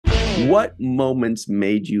What moments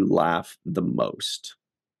made you laugh the most?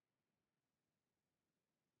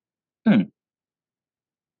 Hmm.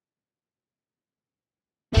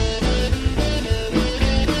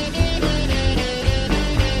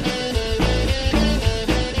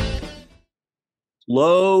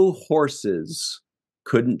 Slow horses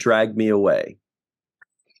couldn't drag me away.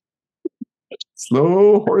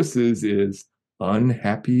 Slow Horses is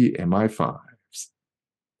Unhappy MI5s.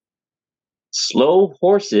 Slow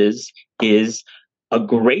Horses is a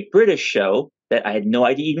great British show that I had no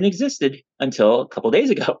idea even existed until a couple days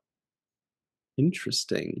ago.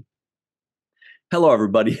 Interesting. Hello,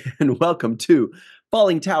 everybody, and welcome to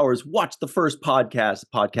Fallingtower's Watch the First podcast, a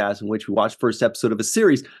podcast in which we watch first episode of a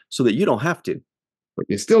series so that you don't have to. But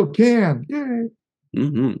you still can. Yay.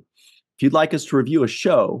 If you'd like us to review a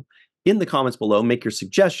show, in the comments below, make your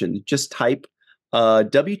suggestion. Just type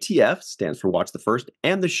WTF, stands for Watch the First,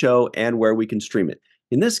 and the show and where we can stream it.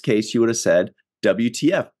 In this case, you would have said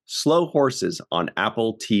WTF, Slow Horses on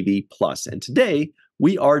Apple TV Plus. And today,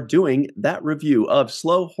 we are doing that review of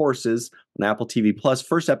Slow Horses on Apple TV Plus,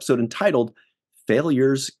 first episode entitled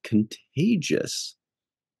Failure's Contagious.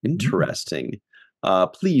 Interesting.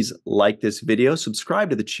 Please like this video, subscribe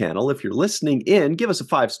to the channel. If you're listening in, give us a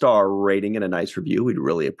 5-star rating and a nice review. We'd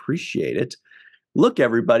really appreciate it. Look,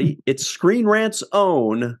 everybody, it's Screenrant's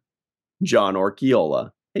own John Orquiola.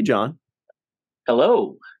 Hey, John.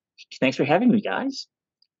 Hello. Thanks for having me, guys.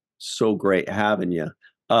 So great having you.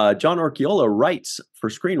 John Orquiola writes for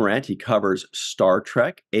Screenrant. He covers Star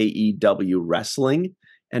Trek, AEW wrestling,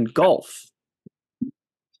 and golf.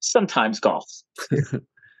 Sometimes golf.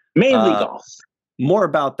 Mainly golf. More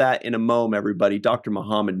about that in a moment, everybody. Dr.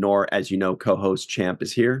 Muhammad Noor, as you know, co-host Champ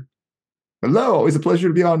is here. Hello. Always a pleasure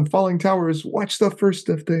to be on Falling Towers. Watch the first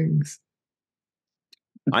of things.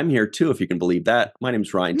 I'm here too, if you can believe that. My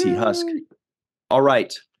name's Ryan T. Husk. All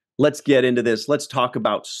right, let's get into this. Let's talk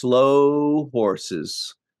about Slow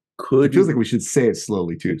Horses. It feels like we should say it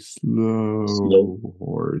slowly too. Slow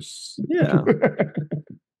horse. Yeah.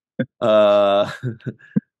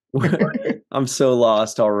 I'm so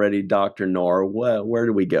lost already, Dr. Noor. Where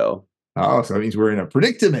do we go? Oh, so that means we're in a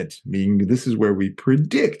predicament, meaning this is where we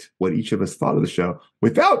predict what each of us thought of the show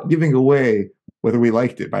without giving away whether we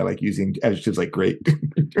liked it by using adjectives like great.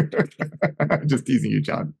 Just teasing you,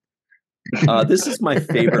 John. This is my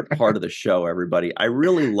favorite part of the show, everybody. I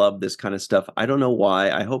really love this kind of stuff. I don't know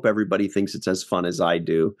why. I hope everybody thinks it's as fun as I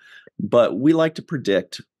do. But we like to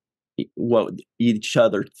predict what each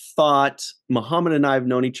other thought. Muhammad and I have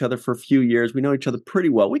known each other for a few years. We know each other pretty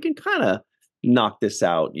well. We can kind of knock this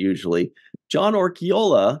out usually. John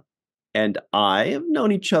Orquiola and I have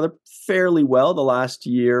known each other fairly well the last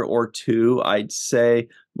year or two. I'd say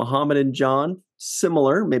Muhammad and John,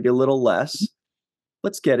 similar, maybe a little less.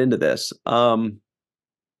 Let's get into this.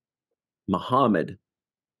 Muhammad,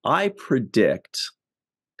 I predict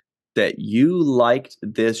that you liked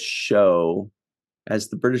this show, as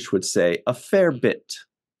the British would say, a fair bit.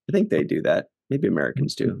 I think they do that. Maybe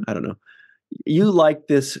Americans do. I don't know. You like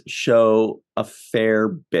this show a fair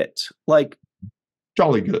bit. Like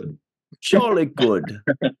jolly good. Jolly good.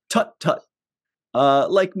 Tut tut.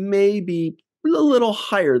 Like maybe a little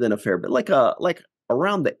higher than a fair bit. Like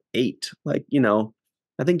around the 8.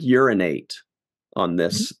 I think you're an 8 on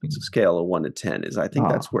this scale of 1 to 10. I think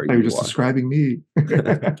that's where you're just describing me.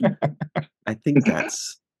 I think I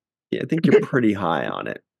think you're pretty high on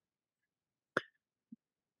it.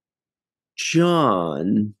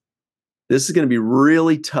 John, this is going to be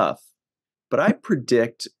really tough, but I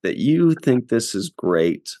predict that you think this is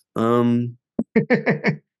great. I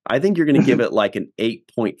think you're going to give it like an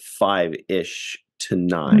 8.5-ish to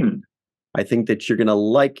 9. I think that you're going to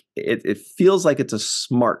like it. It feels like it's a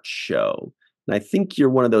smart show. And I think you're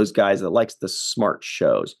one of those guys that likes the smart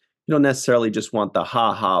shows. You don't necessarily just want the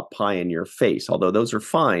ha-ha pie in your face, although those are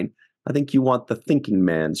fine. I think you want the thinking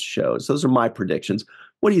man's shows. Those are my predictions.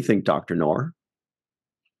 What do you think, Dr. Noor?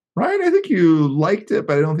 Ryan, I think you liked it,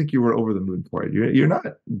 but I don't think you were over the moon for it. You're not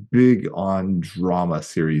big on drama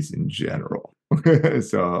series in general.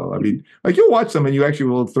 So, I mean, you'll watch them and you actually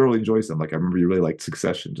will thoroughly enjoy some. I remember you really liked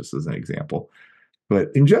Succession, just as an example. But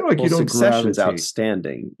in general, you don't Succession's gravitate.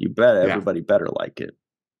 Outstanding. You bet everybody better like it.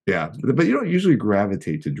 Yeah, but you don't usually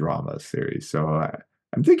gravitate to drama series. So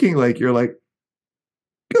I'm thinking you're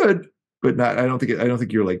good, but not. I don't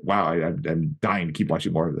think you're wow. I'm dying to keep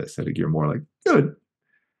watching more of this. I think you're more good.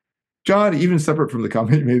 John, even separate from the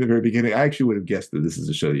comment you made at the very beginning, I actually would have guessed that this is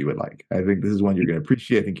a show that you would like. I think this is one you're going to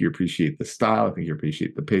appreciate. I think you appreciate the style. I think you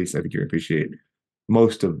appreciate the pace. I think you appreciate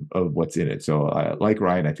most of what's in it. So like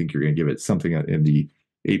Ryan, I think you're going to give it something in the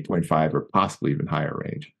 8.5 or possibly even higher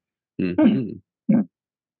range. Mm-hmm.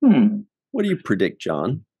 Hmm. What do you predict,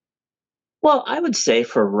 John? Well, I would say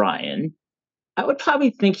for Ryan, I would probably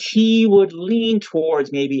think he would lean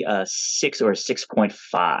towards maybe a 6 or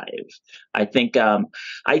 6.5. I think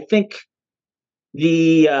I think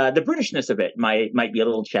the Britishness of it might be a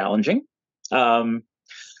little challenging. Um,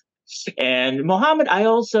 and Mohammed, I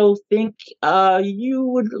also think you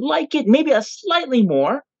would like it maybe a slightly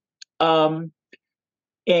more. Um,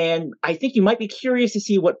 and I think you might be curious to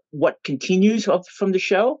see what continues from the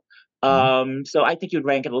show. Mhm. So I think you'd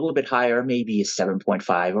rank it a little bit higher, maybe a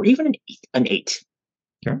 7.5 or even an 8.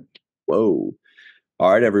 Okay. Whoa.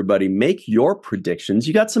 All right, everybody, make your predictions.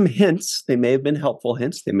 You got some hints. They may have been helpful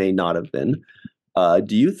hints. They may not have been.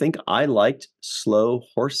 Do you think I liked slow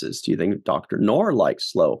horses? Do you think Dr. Noor liked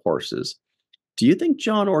slow horses? Do you think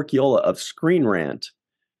John Orquiola of Screenrant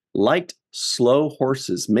liked slow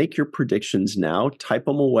horses? Make your predictions now. Type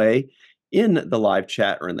them away in the live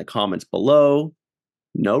chat or in the comments below.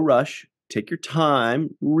 No rush. Take your time.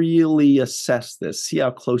 Really assess this. See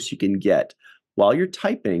how close you can get. While you're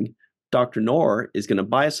typing, Dr. Noor is going to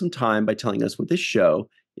buy us some time by telling us what this show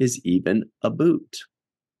is even about.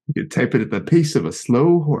 You type it at the pace of a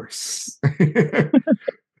slow horse.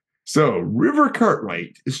 So, River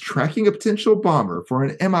Cartwright is tracking a potential bomber for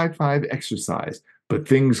an MI5 exercise, but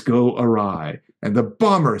things go awry, and the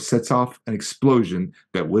bomber sets off an explosion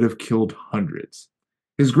that would have killed hundreds.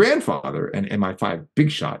 His grandfather, an MI5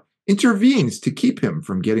 big shot, intervenes to keep him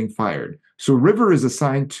from getting fired, so River is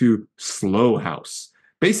assigned to Slow House,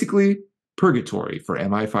 basically purgatory for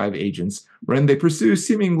MI5 agents when they pursue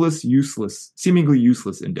seemingly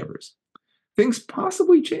useless endeavors. Things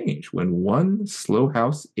possibly change when one Slow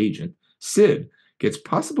House agent, Sid, gets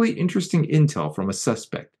possibly interesting intel from a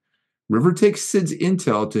suspect. River takes Sid's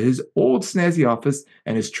intel to his old snazzy office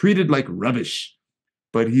and is treated like rubbish,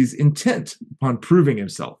 but he's intent upon proving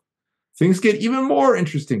himself. Things get even more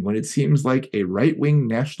interesting when it seems like a right-wing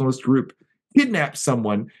nationalist group kidnapped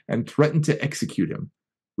someone and threatened to execute him.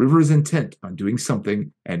 River is intent on doing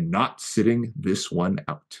something and not sitting this one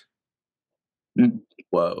out.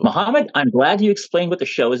 Whoa. Mohammed, I'm glad you explained what the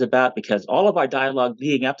show is about because all of our dialogue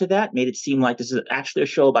leading up to that made it seem like this is actually a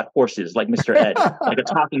show about horses, like Mr. Ed, like a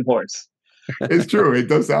talking horse. It's true. It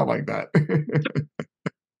does sound like that.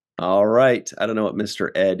 All right. I don't know what Mr.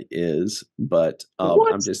 Ed is, but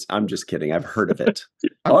What? I'm just kidding. I've heard of it.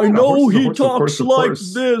 I'm I not a know horse, he horse, talks of like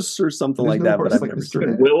course. this or something There's like no that, but horse I've like never Mr. seen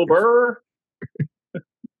it. Ed. Wilbur.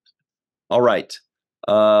 All right.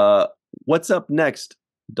 What's up next,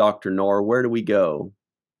 Dr. Noor? Where do we go?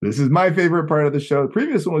 This is my favorite part of the show. The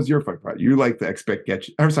previous one was your favorite part. You like the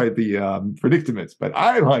predictaments, but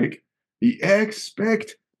I like the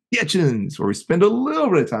expectations, where we spend a little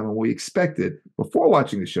bit of time on what we expected before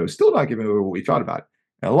watching the show, still not giving away what we thought about it,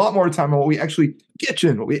 and a lot more time on what we actually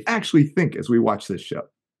what we actually think as we watch this show.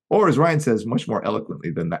 Or as Ryan says, much more eloquently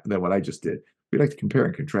than what I just did, we like to compare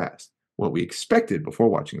and contrast what we expected before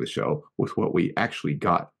watching the show with what we actually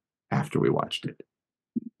got after we watched it.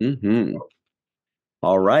 Mm-hmm.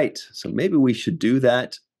 All right. So maybe we should do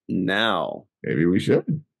that now. Maybe we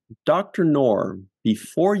should. Dr. Noor,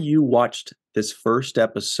 before you watched this first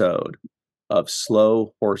episode of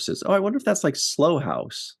Slow Horses, I wonder if that's like Slow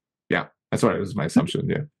House. Yeah, that's what it was my assumption.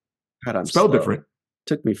 Yeah. God, I'm Spelled slow. different.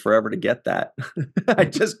 Took me forever to get that. I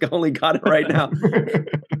just only got it right now.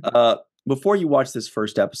 Before you watched this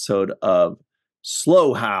first episode of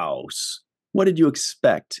Slow House, what did you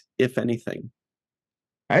expect, if anything?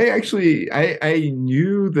 I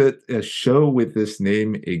knew that a show with this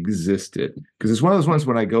name existed because it's one of those ones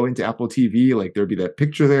when I go into Apple TV, like there'd be that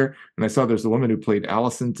picture there, and I saw there's the woman who played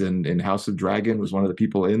Alicent in House of Dragon was one of the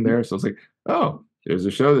people in there. So I was like, oh, there's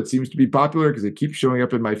a show that seems to be popular because it keeps showing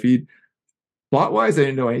up in my feed. Plot wise, I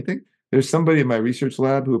didn't know anything. There's somebody in my research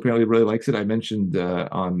lab who apparently really likes it. I mentioned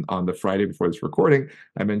on the Friday before this recording,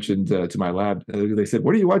 I mentioned to my lab. They said,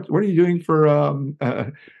 "What are you doing for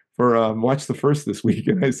Watch the First this week?"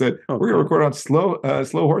 And I said, "We're gonna record on slow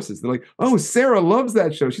horses." They're like, "Oh, Sarah loves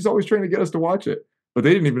that show. She's always trying to get us to watch it." But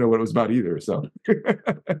they didn't even know what it was about either. So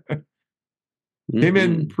came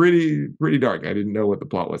in pretty dark. I didn't know what the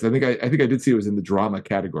plot was. I think I did see it was in the drama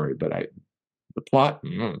category, but the plot,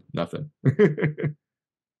 nothing.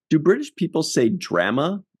 Do British people say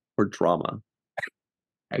drama or drama?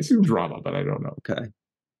 I assume drama, but I don't know. Okay.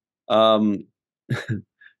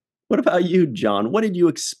 What about you, John? What did you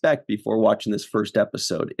expect before watching this first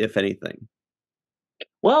episode, if anything?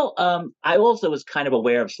 Well, I also was kind of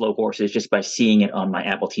aware of Slow Horses just by seeing it on my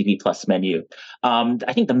Apple TV Plus menu.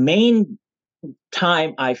 I think the main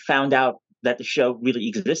time I found out that the show really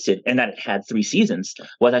existed and that it had 3 seasons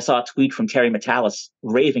was I saw a tweet from Terry Metalis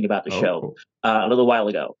raving about the show a little while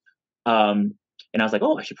ago. and I was like,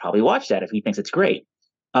 oh, I should probably watch that if he thinks it's great.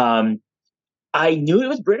 I knew it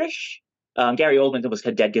was British. Gary Oldman was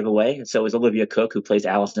a dead giveaway. So was Olivia Cooke, who plays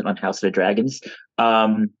Allison on House of the Dragons.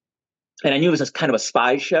 And I knew it was kind of a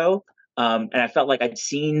spy show. And I felt like I'd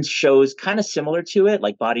seen shows kind of similar to it,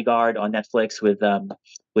 like Bodyguard on Netflix with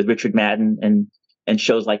Richard Madden and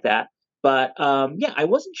shows like that. But yeah, I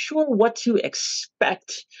wasn't sure what to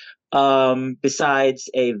expect besides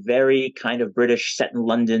a very kind of British set in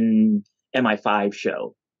London MI5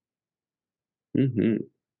 show. Mm-hmm.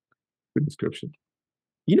 Good description.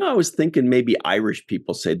 I was thinking maybe Irish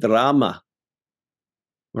people say drama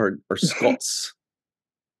or Scots.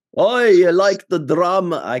 Oh, you like the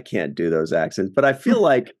drama? I can't do those accents, but I feel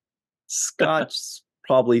like Scots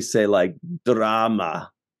probably say like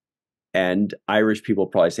drama, and Irish people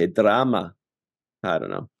probably say drama. I don't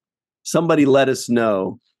know. Somebody let us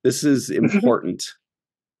know. This is important.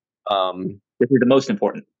 This is the most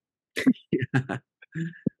important. Yeah.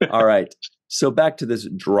 All right. So back to this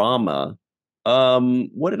drama.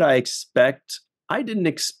 What did I expect? I didn't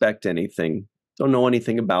expect anything. Don't know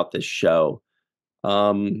anything about this show.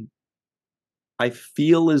 I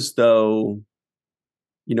feel as though,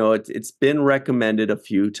 it's been recommended a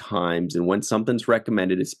few times, and when something's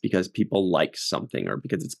recommended, it's because people like something or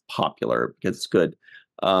because it's popular, or because it's good.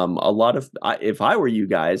 If I were you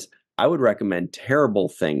guys, I would recommend terrible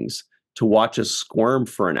things to watch us squirm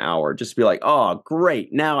for an hour. Just be like, oh,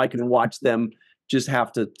 great. Now I can watch them just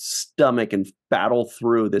have to stomach and battle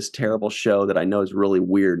through this terrible show that I know is really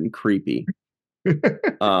weird and creepy.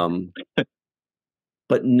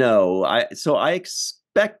 But no, I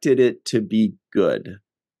expected it to be good.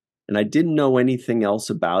 And I didn't know anything else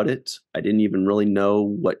about it. I didn't even really know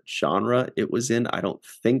what genre it was in. I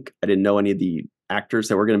didn't know any of the actors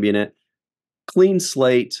that were going to be in it. Clean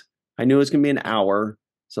slate. I knew it was going to be an hour.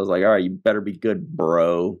 So I was like, all right, you better be good,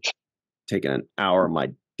 bro. Taking an hour of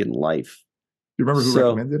my life. Do you remember who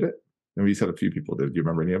recommended it? I mean, you said a few people did. Do you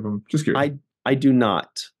remember any of them? Just curious. I do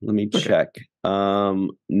not. Let me check.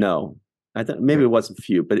 No. I thought maybe it wasn't a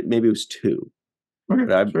few, but maybe it was two. Okay,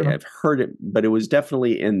 but I've heard it, but it was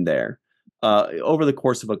definitely in there over the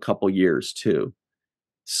course of a couple years too.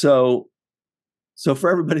 So for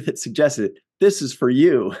everybody that suggested it, this is for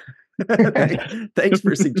you. Thanks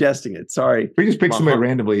for suggesting it. Sorry, we just picked somebody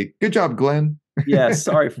randomly. Good job, Glenn. Yeah,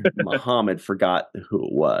 sorry, Muhammad forgot who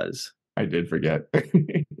it was. I did forget.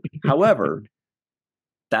 However,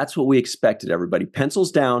 that's what we expected. Everybody,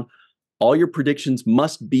 pencils down. All your predictions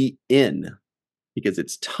must be in, because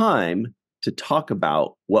it's time to talk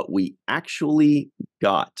about what we actually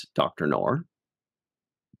got, Dr. Noor.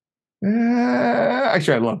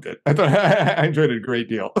 Actually, I loved it. I thought I enjoyed it a great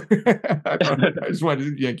deal. I just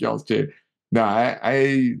wanted to yank y'all's chain. No,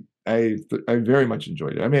 I very much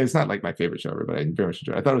enjoyed it. I mean, it's not like my favorite show ever, but I very much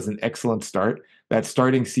enjoyed it. I thought it was an excellent start. That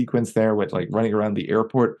starting sequence there with like running around the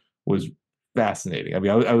airport was fascinating. I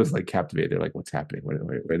mean, I was like captivated. Like, what's happening?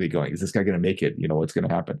 Where are they going? Is this guy going to make it? What's going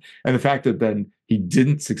to happen? And the fact that then he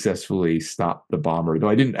didn't successfully stop the bomber, though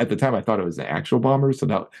I didn't at the time. I thought it was an actual bomber, so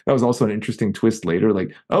that was also an interesting twist later.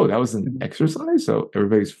 Like, oh, that was an exercise, so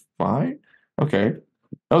everybody's fine. Okay,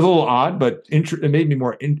 that was a little odd, but it made me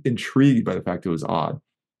more intrigued by the fact it was odd.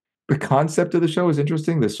 The concept of the show is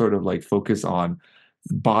interesting. This sort of like focus on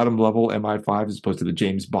bottom level MI5 as opposed to the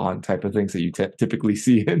James Bond type of things that you typically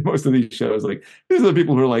see in most of these shows. Like, these are the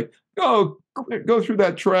people who are like, oh, go through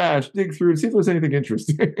that trash, dig through and see if there's anything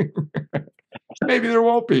interesting. Maybe there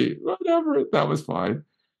won't be. Whatever. That was fine.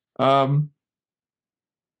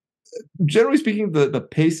 Generally speaking, the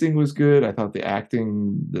pacing was good. I thought the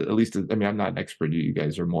acting, at least, I mean, I'm not an expert. You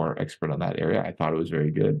guys are more expert on that area. I thought it was very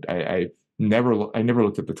good. I never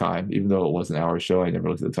looked at the time, even though it was an hour show. I never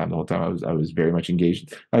looked at the time the whole time. I was very much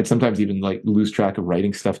engaged. I'd sometimes even like lose track of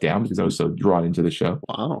writing stuff down because I was so drawn into the show.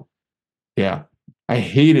 Wow. Yeah. I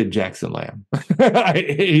hated Jackson Lamb. I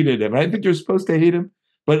hated him. I think you're supposed to hate him,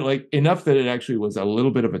 but like enough that it actually was a little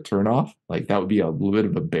bit of a turnoff. Like that would be a little bit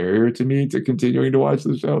of a barrier to me to continuing to watch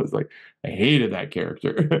the show. It's like I hated that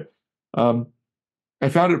character. I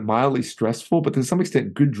found it mildly stressful, but to some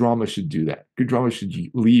extent, good drama should do that. Good drama should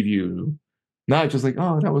leave you not just like,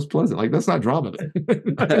 oh, that was pleasant. Like, that's not drama.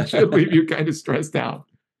 It should leave you kind of stressed out.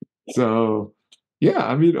 So, yeah,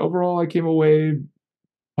 I mean, overall, I came away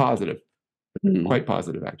positive. Quite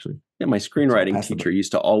positive, actually. Yeah, my screenwriting teacher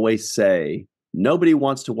used to always say, nobody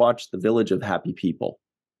wants to watch The Village of Happy People,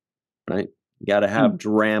 right? You got to have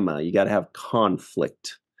drama. You got to have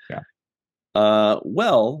conflict. Yeah.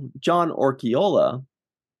 Well, John Orquiola,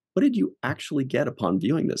 what did you actually get upon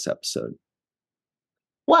viewing this episode?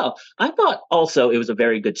 Well, I thought also it was a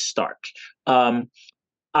very good start. I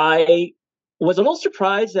was a little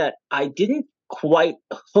surprised that I didn't quite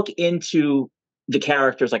hook into the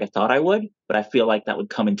characters like I thought I would, but I feel like that would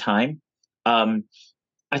come in time. Um,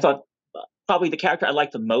 I thought probably the character I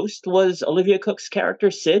liked the most was Olivia Cook's character,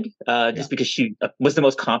 Sid, Yeah. just because she was the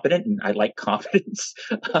most competent, and I like competence.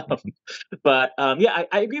 um, but I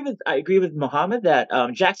agree with Mohammed that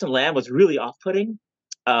Jackson Lamb was really off-putting.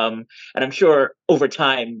 And I'm sure over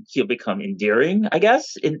time he'll become endearing, I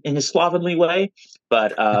guess, in his slovenly way.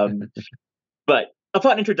 But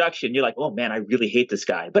upon introduction, you're like, oh man, I really hate this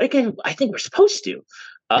guy. But again, I think we're supposed to.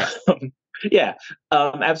 Um, Yeah.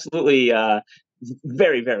 yeah, absolutely.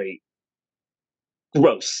 Very, very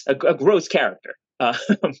gross, a gross character.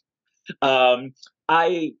 Um,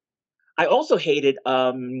 I I also hated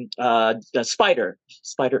the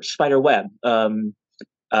Spider Web.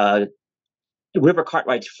 Uh, River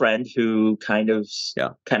Cartwright's friend who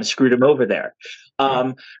Yeah. kind of screwed him over there.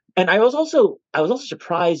 Yeah. And I was also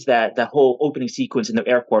surprised that that whole opening sequence in the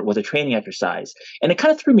airport was a training exercise, and it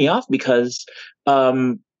kind of threw me off because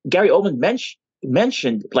um, Gary Oldman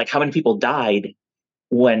mentioned like how many people died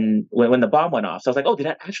when the bomb went off. So I was like, oh, did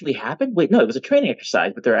that actually happen? Wait, no, it was a training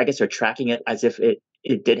exercise, but I guess they're tracking it as if it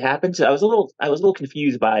did happen. So I was a little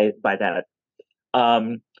confused by that.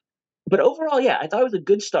 Um, but overall, yeah, I thought it was a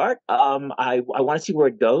good start. I want to see where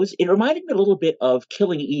it goes. It reminded me a little bit of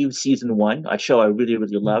Killing Eve season one, a show I really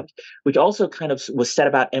really loved, which also kind of was set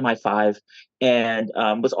about MI5 and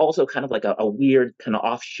was also kind of like a weird kind of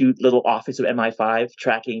offshoot little office of MI5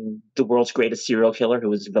 tracking the world's greatest serial killer, who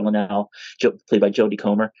was Villanelle, played by Jodie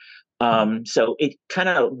Comer. So it kind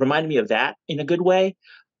of reminded me of that in a good way.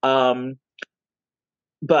 Um,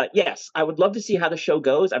 but yes, I would love to see how the show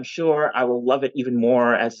goes. I'm sure I will love it even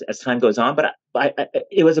more as time goes on. But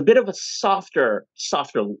it was a bit of a softer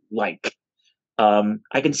like.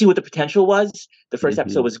 I can see what the potential was. The first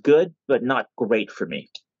episode was good, but not great for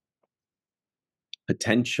me.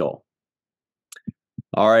 Potential.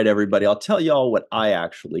 All right, everybody. I'll tell y'all what I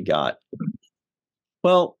actually got.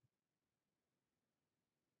 Well,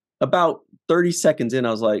 about 30 seconds in,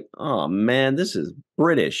 I was like, oh man, this is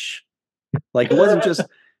British. Like,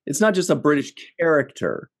 it's not just a British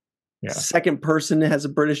character. Yeah. Second person has a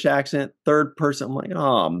British accent. Third person, I'm like,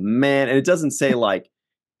 oh man. And it doesn't say like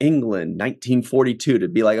England, 1942 to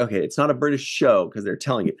be like, okay, it's not a British show because they're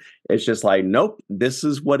telling you. It's just like, nope, this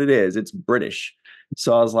is what it is. It's British.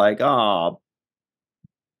 So I was like, oh,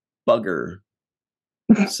 bugger.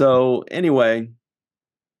 So anyway,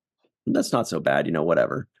 that's not so bad,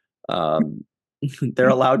 whatever. They're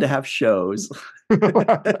allowed to have shows.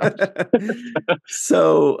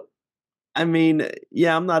 So, I mean,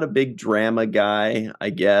 yeah, I'm not a big drama guy, I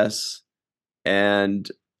guess. And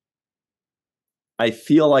I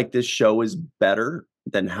feel like this show is better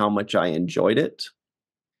than how much I enjoyed it.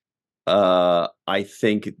 I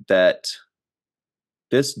think that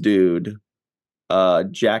this dude,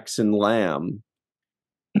 Jackson Lamb,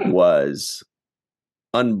 was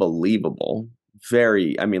unbelievable.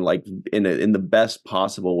 I mean, like in the best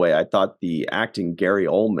possible way. I thought the acting Gary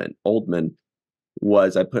Oldman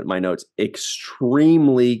was, I put in my notes,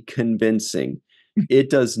 extremely convincing. It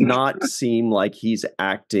does not seem like he's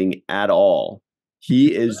acting at all.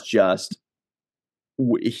 He is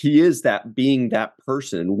that being that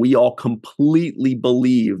person. We all completely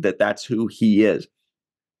believe that that's who he is.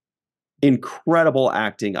 Incredible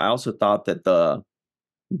acting. I also thought that the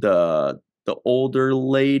older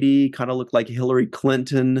lady kind of looked like Hillary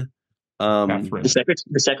Clinton. Catherine.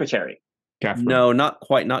 The secretary. Catherine. No, not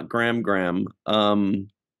quite. Not Graham.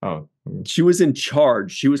 Oh, she was in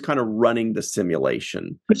charge. She was kind of running the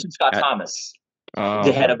simulation. Kristen Scott Thomas,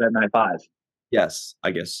 the head of MI5. Yes,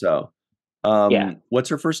 I guess so. Yeah. What's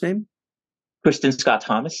her first name? Kristen Scott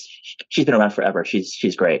Thomas. She's been around forever.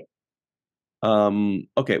 She's great.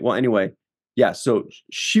 Okay. Well, anyway, yeah. So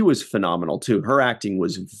she was phenomenal too. Her acting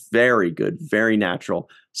was very good, very natural,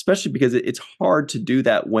 especially because it's hard to do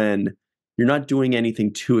that when you're not doing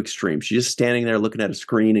anything too extreme. She's just standing there looking at a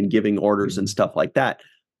screen and giving orders and stuff like that.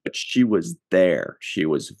 But she was there. She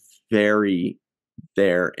was very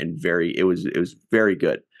there and it was very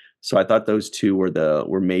good. So I thought those two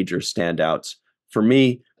were major standouts for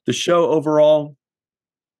me. The show overall,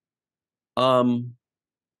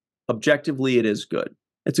 objectively, it is good.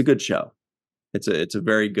 It's a good show. It's a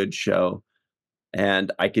very good show,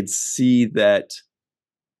 and I could see that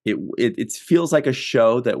it feels like a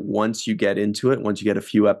show that once you get into it, once you get a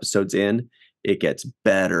few episodes in, it gets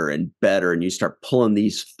better and better, and you start pulling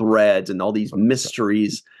these threads, and all these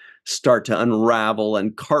mysteries start to unravel,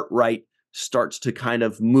 and Cartwright starts to kind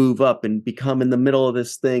of move up and become in the middle of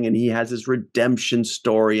this thing, and he has his redemption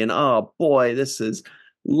story, and oh boy,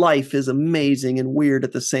 life is amazing and weird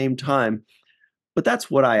at the same time. But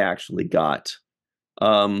that's what I actually got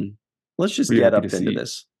Let's just Were you get happy to up into see?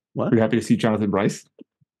 this. Were What? you happy to see Jonathan Bryce,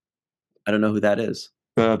 I don't know who that is.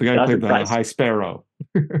 the guy who Jonathan played the Price. High Sparrow?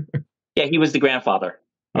 Yeah, he was the grandfather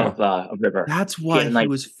Yeah, of River. That's He why had, he like,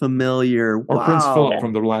 was familiar. or Prince Philip yeah. Wow.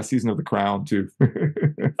 from the last season of The Crown too.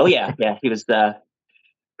 Oh yeah, he was the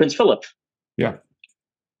Prince Philip. Yeah,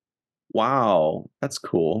 Wow. That's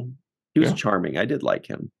cool. He was yeah. charming. I did like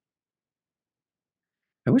him.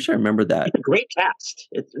 I wish I remembered that. It's a great cast.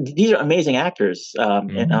 These are amazing actors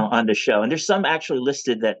Mhm. on the show, and there's some actually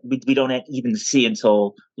listed that we don't even see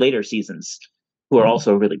until later seasons, who are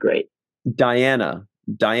also really great. Diana.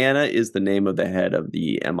 Diana is the name of the head of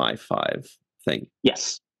the MI5 thing.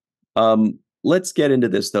 Yes. Let's get into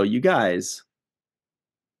this though. You guys,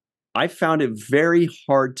 I found it very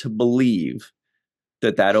hard to believe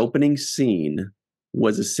that opening scene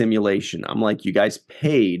was a simulation. I'm like, you guys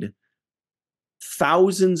paid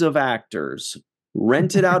thousands of actors,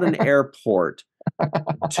 rented out an airport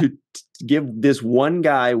to give this one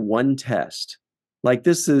guy one test. Like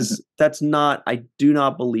that's not, I do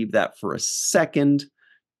not believe that for a second.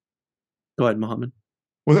 Go ahead, Mohammed.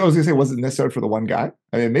 Well, I was gonna say, was it necessary for the one guy?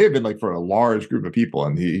 I mean, it may have been like for a large group of people,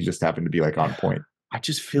 and he just happened to be like on point. I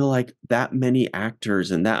just feel like that many actors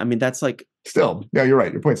and that, I mean, that's like, Still, yeah, you're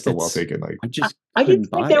right. Your point's still well it's, taken. Like, I just I didn't couldn't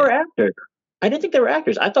think buy they were it. actors. I didn't think they were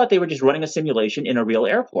actors. I thought they were just running a simulation in a real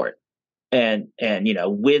airport, and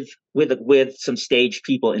with some staged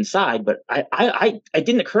people inside. But it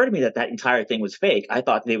didn't occur to me that entire thing was fake. I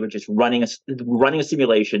thought they were just running a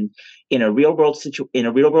simulation in a real world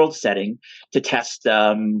setting to test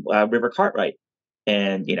River Cartwright,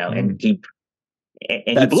 and and he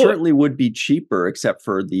That blew it. certainly would be cheaper, except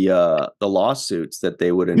for the lawsuits that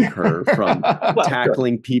they would incur from Well, sure.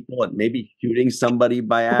 tackling people and maybe shooting somebody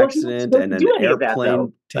by Of course, you're not accident supposed and to an do any of that, airplane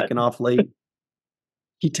though. But taking off late.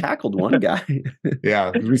 He tackled one guy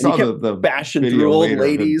yeah, we and he saw kept the bashing through video old later of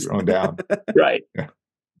him ladies. thrown down. right. Yeah.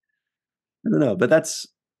 I don't know, but that's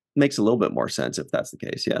makes a little bit more sense if that's the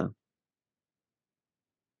case. Yeah.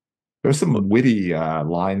 There's some witty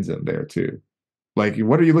lines in there too. Like,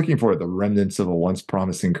 what are you looking for? The remnants of a once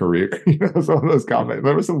promising career. Some of those comments.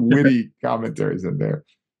 There were some witty commentaries in there,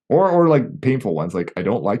 or like painful ones, like "I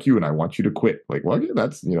don't like you and I want you to quit." Like, well, yeah,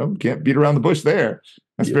 that's can't beat around the bush there.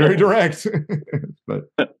 That's very direct. But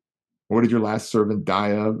what did your last servant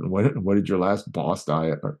die of? And what did your last boss die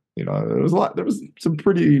of? There was a lot. There was some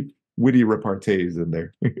pretty witty repartees in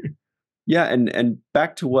there. Yeah, and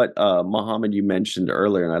back to what Mohammed you mentioned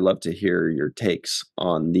earlier, and I'd love to hear your takes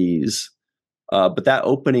on these. But that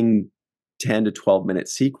opening 10 to 12 minute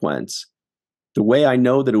sequence, the way I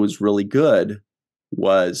know that it was really good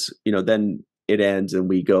was, then it ends and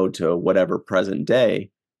we go to whatever present day.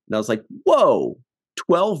 And I was like, whoa,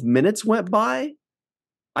 12 minutes went by?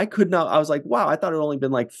 I was like, wow, I thought it had only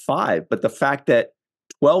been like 5. But the fact that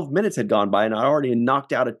 12 minutes had gone by and I already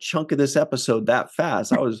knocked out a chunk of this episode that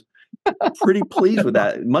fast, I was pretty pleased with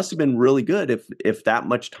that. It must have been really good if that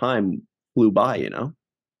much time flew by,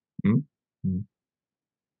 Mm-hmm.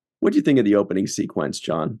 What do you think of the opening sequence,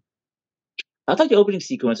 John? I thought the opening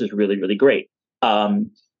sequence was really, really great. And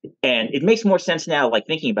it makes more sense now, like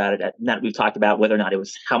thinking about it, now that we've talked about whether or not it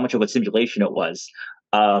was how much of a simulation it was.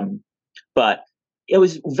 But it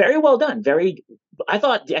was very well done. I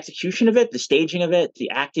thought the execution of it, the staging of it, the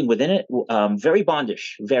acting within it, very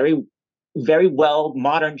Bondish, very, very well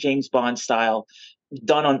modern James Bond style,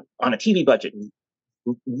 done on a TV budget,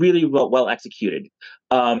 really well executed.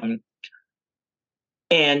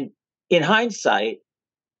 And in hindsight,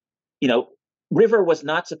 River was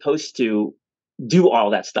not supposed to do all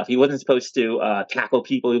that stuff. He wasn't supposed to tackle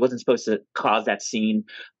people. He wasn't supposed to cause that scene.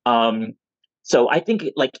 So I think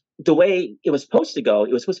like the way it was supposed to go,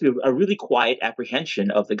 it was supposed to be a really quiet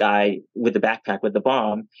apprehension of the guy with the backpack with the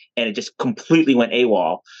bomb, and it just completely went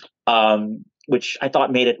AWOL, which I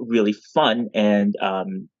thought made it really fun and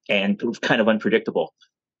kind of unpredictable.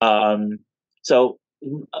 So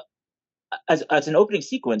as an opening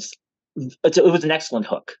sequence, it was an excellent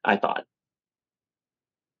hook, I thought.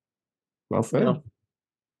 Well said.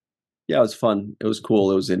 Yeah, it was fun. It was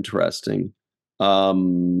cool. It was interesting.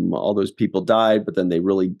 All those people died, but then they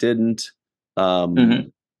really didn't.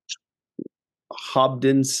 Hobden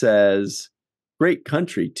says, "Great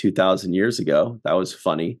country 2,000 years ago." That was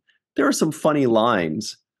funny. There are some funny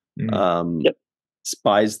lines. Yep.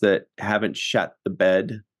 Spies that haven't shat the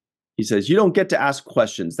bed. He says, "You don't get to ask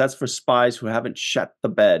questions. That's for spies who haven't shat the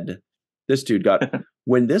bed." This dude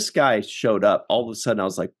when this guy showed up, all of a sudden I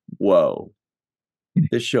was like, whoa.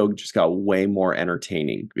 This show just got way more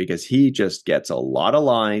entertaining because he just gets a lot of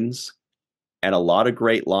lines and a lot of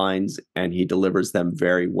great lines and he delivers them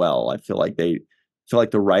very well. I feel like they feel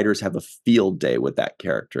like the writers have a field day with that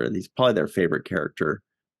character, and he's probably their favorite character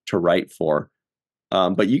to write for.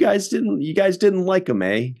 But you guys didn't like him,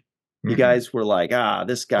 eh? You guys were like,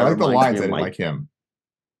 this guy I like the reminds lines. me I of didn't Mike. like him.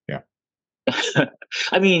 Yeah.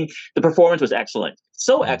 I mean, the performance was excellent.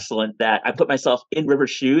 So excellent that I put myself in River's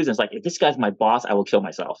shoes and it's like, if this guy's my boss, I will kill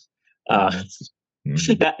myself.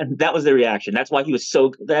 That was the reaction. That's why he was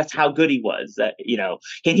that's how good he was. That,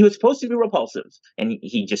 and he was supposed to be repulsive and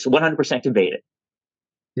he just 100% conveyed it.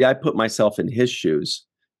 Yeah, I put myself in his shoes,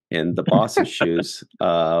 in the boss's shoes,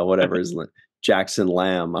 whatever is Jackson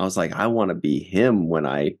Lamb. I was like, I want to be him when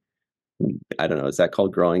I don't know. Is that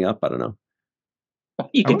called growing up? I don't know.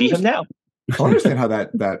 You can be him now. I don't understand how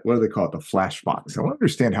that what do they call it? The flash box. I don't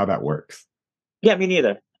understand how that works. Yeah, me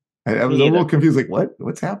neither. I was a little confused. Like,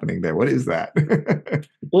 what's happening there? What is that?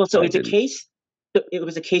 Well, so it's a case. It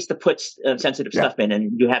was a case to put sensitive stuff in,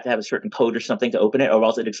 and you have to have a certain code or something to open it, or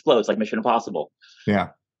else it explodes like Mission Impossible. Yeah,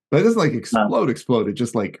 but it doesn't like explode. It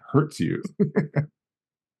just like hurts you.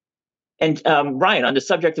 And Ryan, on the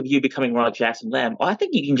subject of you becoming Ronald Jackson Lamb, I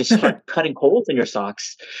think you can just start cutting holes in your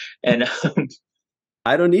socks. And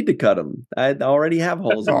I don't need to cut them. I already have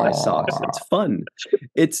holes in my socks. It's fun.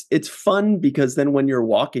 It's fun because then when you're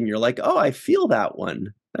walking, you're like, oh, I feel that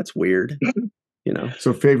one. That's weird.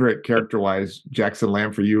 So favorite character-wise, Jackson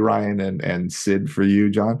Lamb for you, Ryan, and Sid for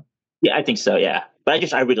you, John? Yeah, I think so, yeah.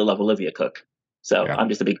 But I really love Olivia Cook. So I'm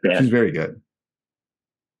just a big fan. She's very good.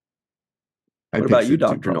 What about you,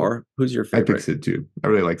 Dr. Noor? Who's your favorite? I pick Sid too. I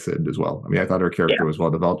really like Sid as well. I mean, I thought her character was well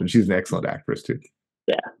developed, and she's an excellent actress too.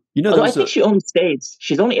 Yeah. Although I think she only stays.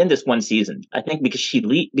 She's only in this one season. I think because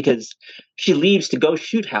she leaves to go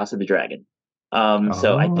shoot House of the Dragon.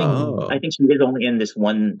 So I think she is only in this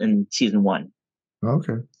one in season 1.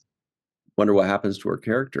 Okay. Wonder what happens to her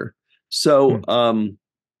character. So,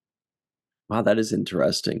 wow, that is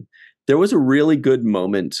interesting. There was a really good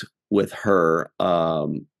moment with her,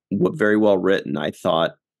 very well written, I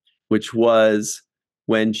thought, which was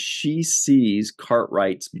when she sees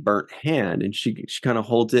Cartwright's burnt hand, and she kind of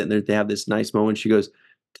holds it, and they have this nice moment. She goes,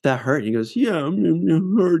 "Did that hurt?" And he goes, "Yeah, I'm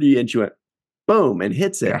hurty," and she went, boom, and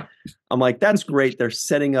hits it. Yeah. I'm like, that's great. They're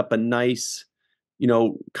setting up a nice,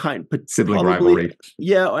 sibling rivalry.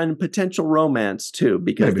 Yeah, and potential romance too,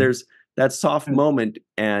 because there's that soft moment,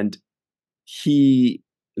 and the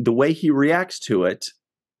way he reacts to it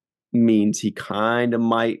means he kind of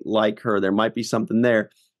might like her. There might be something there.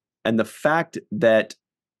 And the fact that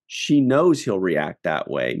she knows he'll react that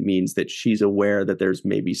way means that she's aware that there's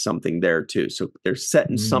maybe something there too. So they're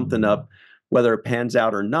setting something up, whether it pans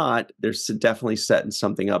out or not. They're definitely setting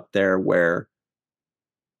something up there where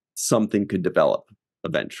something could develop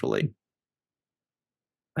eventually.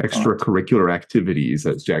 Extracurricular activities,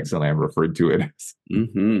 as Jackson Lamb referred to it as.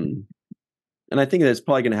 And I think that it's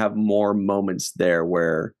probably going to have more moments there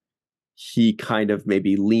where he kind of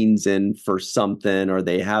maybe leans in for something, or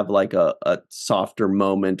they have like a softer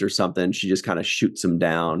moment or something. She just kind of shoots him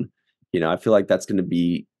down. I feel like that's going to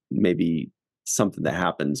be maybe something that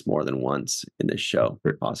happens more than once in this show,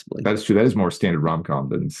 possibly. That's true. That is more standard rom-com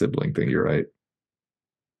than sibling thing. You're right.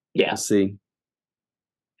 Yeah. We'll see.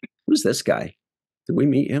 Who's this guy? Did we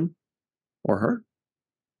meet him or her?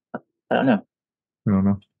 I don't know.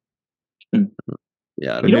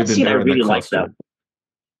 Yeah. You know, the scene I really liked, though.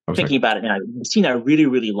 Thinking about it now, the scene I really,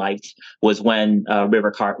 really liked was when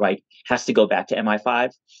River Cartwright has to go back to MI5,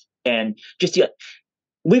 and just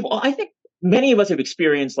I think many of us have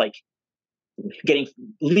experienced like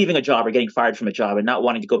leaving a job or getting fired from a job and not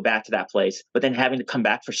wanting to go back to that place, but then having to come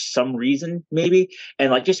back for some reason, maybe,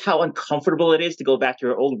 and like just how uncomfortable it is to go back to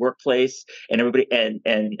your old workplace and everybody and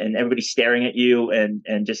everybody staring at you and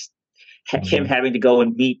just him having to go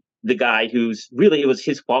and meet the guy who's really, it was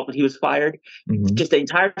his fault that he was fired. Just the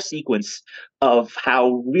entire sequence of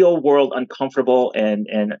how real world uncomfortable and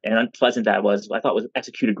unpleasant that was, I thought was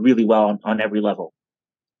executed really well on every level.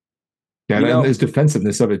 Yeah, and his defensive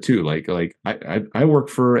of it too. Like I work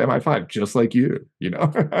for MI5 just like you, when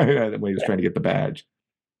he was trying to get the badge.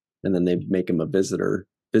 And then they make him a visitor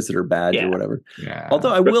badge or whatever. Yeah.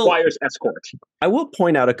 Although requires escort. I will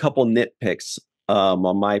point out a couple nitpicks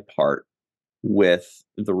on my part with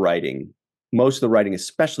the writing. Most of the writing,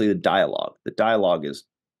 especially the dialogue. The dialogue is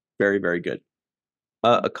very, very good.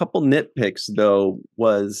 A couple nitpicks though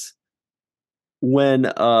was when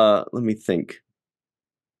let me think.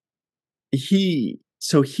 The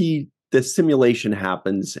simulation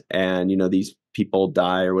happens and these people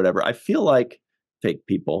die or whatever. I feel like fake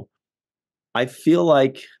people. I feel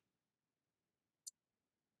like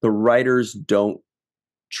the writers don't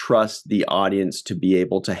trust the audience to be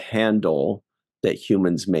able to handle that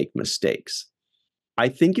humans make mistakes. I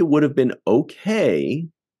think it would have been okay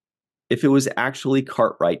if it was actually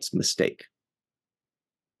Cartwright's mistake.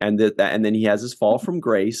 And and then he has his fall from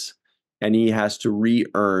grace and he has to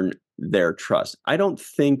re-earn their trust. I don't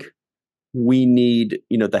think we need,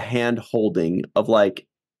 the hand holding of like,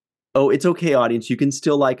 oh, it's okay, audience. You can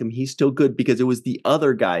still like him. He's still good because it was the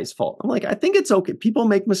other guy's fault. I'm like, I think it's okay. People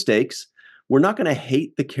make mistakes. We're not going to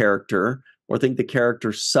hate the character or think the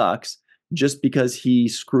character sucks just because he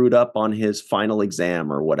screwed up on his final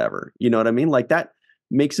exam or whatever. You know what I mean? Like that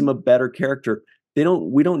makes him a better character. We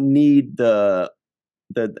don't need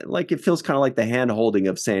like, it feels kind of like the hand holding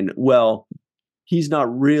of saying, well, he's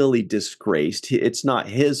not really disgraced. It's not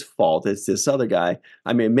his fault. It's this other guy.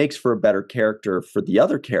 I mean, it makes for a better character for the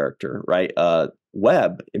other character, right?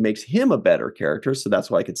 Webb, it makes him a better character. So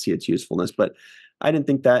that's why I could see its usefulness. But I didn't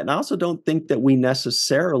think that. And I also don't think that we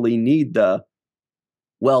necessarily need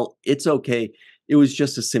well, it's okay. It was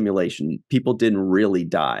just a simulation. People didn't really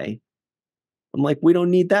die. I'm like, we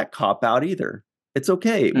don't need that cop out either. It's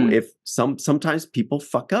okay if sometimes people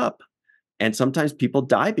fuck up. And sometimes people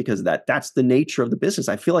die because of that. That's the nature of the business.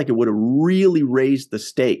 I feel like it would have really raised the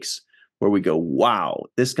stakes where we go, wow,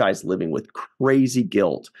 this guy's living with crazy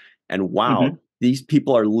guilt. And wow, these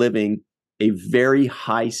people are living a very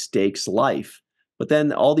high stakes life. But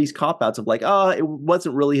then all these cop outs of like, oh, it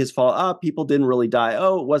wasn't really his fault. Oh, people didn't really die.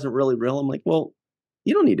 Oh, it wasn't really real. I'm like, well,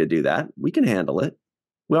 you don't need to do that. We can handle it.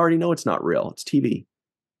 We already know it's not real. It's TV.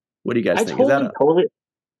 What do you guys think? Is that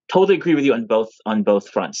totally agree with you on both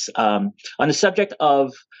fronts. On the subject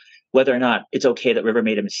of whether or not it's okay that River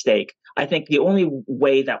made a mistake, I think the only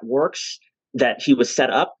way that works that he was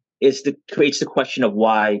set up is creates the question of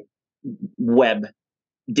why Webb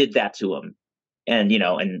did that to him, and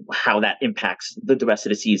and how that impacts the rest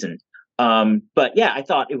of the season. But yeah, I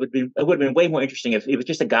thought it would have been way more interesting if it was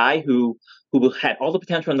just a guy who had all the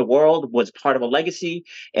potential in the world, was part of a legacy,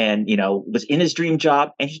 and was in his dream job,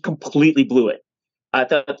 and he completely blew it. I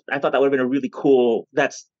thought that would have been a really cool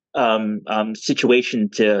situation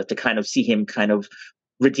to kind of see him kind of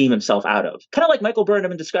redeem himself out of, kind of like Michael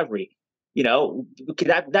Burnham in Discovery. That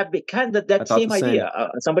same idea.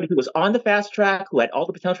 Somebody who was on the fast track, who had all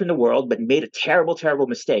the potential in the world, but made a terrible, terrible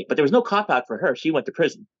mistake. But there was no cop out for her; she went to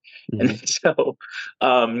prison, and so,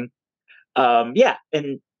 yeah.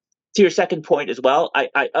 And to your second point as well,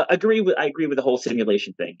 I agree with the whole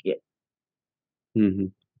simulation thing. Yeah.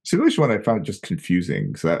 Simulation one I found just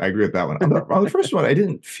confusing, so I agree with that one. On the first one, I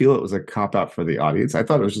didn't feel it was a cop out for the audience. I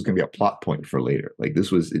thought it was just going to be a plot point for later. Like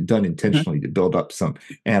this was done intentionally to build up some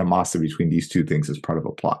animosity between these two things as part of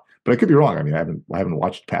a plot. But I could be wrong. I mean, I haven't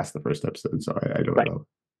watched past the first episode, so I don't know.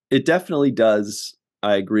 It definitely does.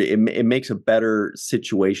 I agree. It makes a better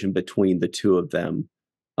situation between the two of them,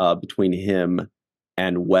 between him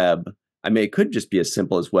and Webb. I mean, it could just be as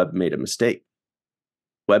simple as Webb made a mistake.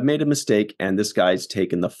 Webb made a mistake, and this guy's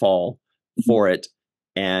taken the fall for it.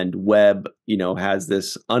 And Webb, has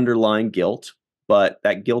this underlying guilt, but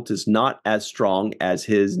that guilt is not as strong as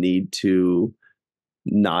his need to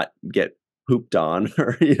not get pooped on,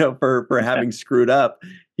 or for having screwed up.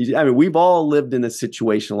 We've all lived in a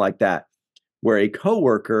situation like that, where a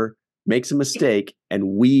coworker makes a mistake,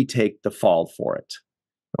 and we take the fall for it.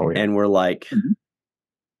 Oh, yeah. And we're like,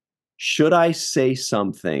 should I say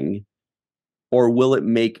something? Or will it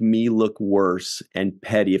make me look worse and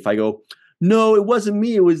petty if I go, no, it wasn't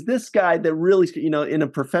me. It was this guy that really, in a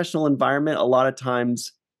professional environment, a lot of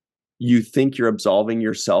times you think you're absolving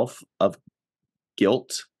yourself of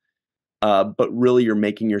guilt, but really you're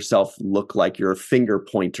making yourself look like you're a finger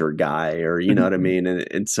pointer guy, or you know what I mean?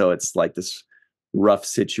 And so it's like this rough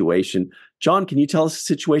situation. John, can you tell us a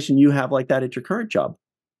situation you have like that at your current job?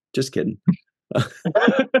 Just kidding.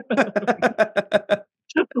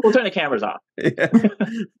 We'll turn the cameras off.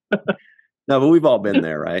 No, but we've all been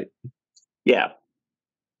there, right? Yeah.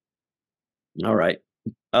 All right.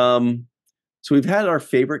 So we've had our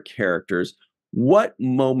favorite characters. What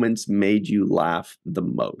moments made you laugh the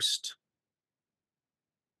most?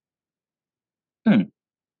 I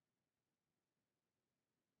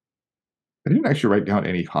didn't actually write down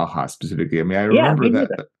any haha specifically. I mean, I remember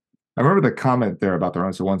that. I remember the comment there about the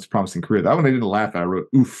Runs of Once Promising Career. That one I didn't laugh at. I wrote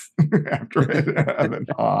oof after it. And then,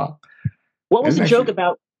 What was the joke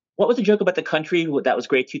about? What was the joke about the country that was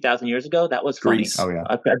great 2,000 years ago? That was funny. Greece. Oh yeah.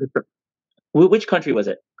 Which country was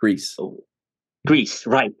it? Greece. Oh, Greece.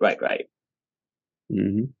 Right.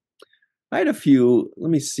 Mm-hmm. I had a few. Let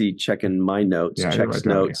me see. Checking my notes. Yeah, Checks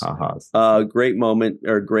notes. Great moment,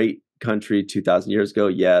 or great country 2,000 years ago.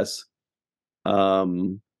 Yes.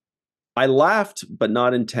 I laughed, but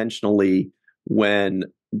not intentionally, when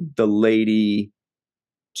the lady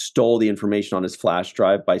stole the information on his flash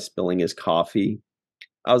drive by spilling his coffee.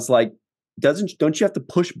 I was like, don't you have to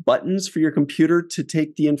push buttons for your computer to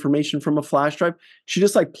take the information from a flash drive? She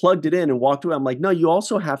just like plugged it in and walked away. I'm like, no, you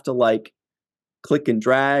also have to like click and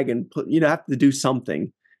drag and put, have to do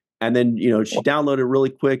something. And then, she downloaded it really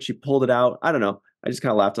quick. She pulled it out. I don't know. I just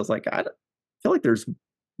kind of laughed. I was like, I feel like there's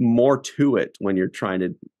more to it when you're trying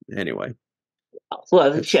to, anyway.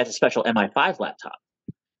 Well, she has a special MI5 laptop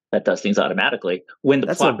that does things automatically when the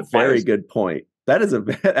plot requires. That's a very good point. That is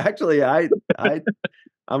actually, I'm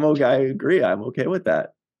okay. I agree. I'm okay with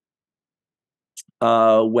that.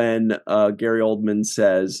 When Gary Oldman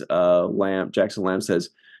says, Jackson Lamb says,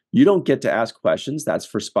 you don't get to ask questions. That's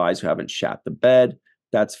for spies who haven't shat the bed.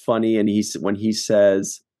 That's funny. And when he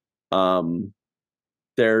says,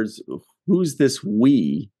 there's who's this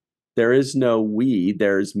we? There is no we.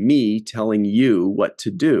 There's me telling you what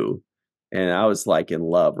to do. And I was like in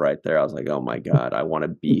love right there. I was like, oh my God, I want to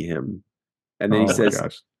be him. And then he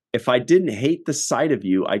says, if I didn't hate the sight of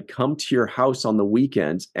you, I'd come to your house on the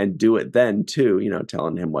weekends and do it then too,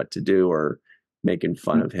 telling him what to do or making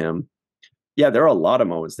fun of him. Yeah, there are a lot of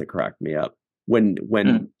moments that cracked me up.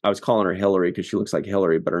 When I was calling her Hillary because she looks like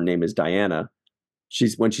Hillary, but her name is Diana.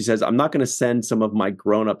 When she says, I'm not going to send some of my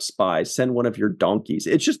grown-up spies, send one of your donkeys.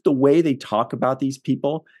 It's just the way they talk about these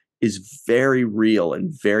people is very real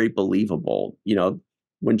and very believable.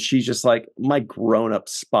 When she's just like, my grown-up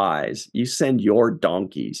spies, you send your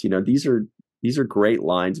donkeys. These are great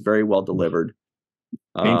lines, very well delivered.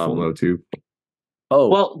 Painful though too. Oh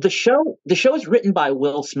well, the show is written by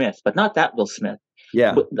Will Smith, but not that Will Smith.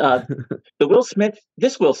 Yeah,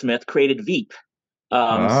 this Will Smith created Veep, which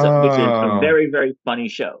is a very, very funny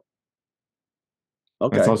show.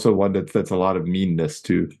 Okay, that's also one that's a lot of meanness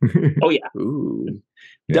too. Oh yeah. Ooh.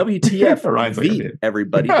 Yeah. WTF Veep,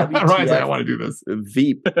 everybody. WTF, Ryan's like, I want to do this.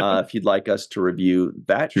 Veep, if you'd like us to review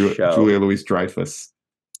that show. Julia Louis-Dreyfus.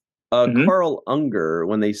 Carl Unger,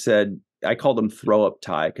 when they said, I called him throw up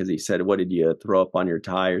tie because he said, what did you throw up on your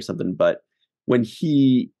tie or something? But when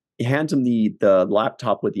he hands him the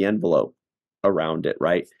laptop with the envelope around it,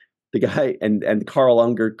 right? The guy and Carl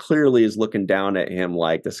Unger clearly is looking down at him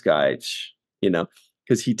like this guy,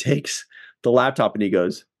 because he takes the laptop and he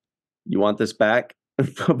goes, you want this back?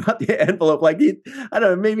 About the envelope, like I don't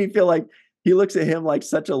know, it made me feel like he looks at him like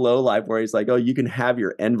such a lowlife where he's like, oh, you can have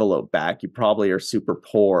your envelope back. You probably are super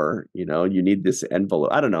poor, you need this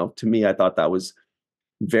envelope. I don't know. To me, I thought that was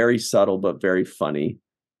very subtle but very funny.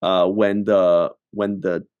 When the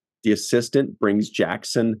assistant brings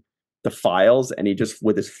Jackson the files and he just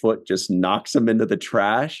with his foot just knocks them into the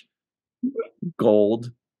trash. Gold.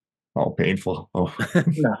 Oh, painful. Oh.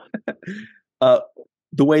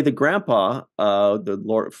 The way the grandpa, the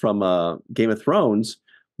Lord from Game of Thrones,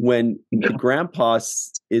 when the grandpa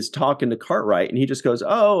is talking to Cartwright and he just goes,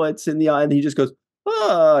 oh, it's in the eye. And he just goes,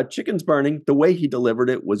 chicken's burning. The way he delivered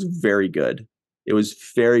it was very good. It was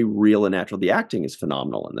very real and natural. The acting is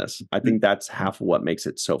phenomenal in this. I think that's half of what makes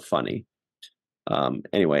it so funny.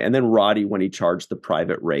 Anyway, and then Roddy, when he charged the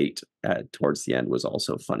private rate towards the end, was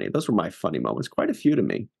also funny. Those were my funny moments. Quite a few to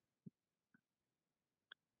me.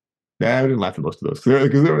 Yeah, I didn't laugh at most of those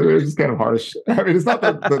because they were just kind of harsh. I mean, it's not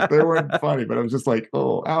that they weren't funny, but I was just like,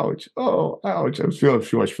 oh, ouch. I was feeling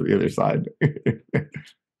too much for the other side.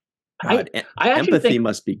 God, empathy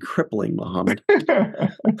must be crippling, Muhammad.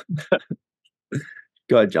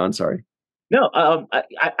 Go ahead, John. Sorry. No,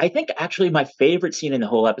 I think actually my favorite scene in the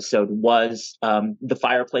whole episode was the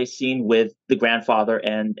fireplace scene with the grandfather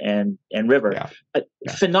and River. Yeah.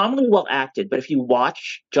 Phenomenally well acted, but if you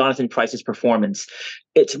watch Jonathan Pryce's performance,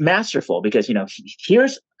 it's masterful because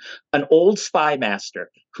here's an old spy master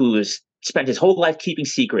who has spent his whole life keeping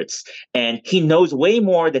secrets, and he knows way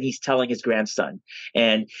more than he's telling his grandson.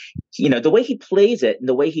 And the way he plays it and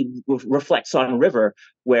the way he reflects on River,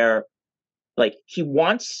 where like he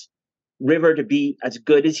wants River to be as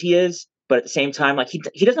good as he is, but at the same time, like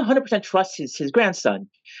he doesn't 100% trust his grandson,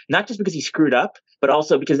 not just because he screwed up, but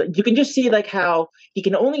also because you can just see like how he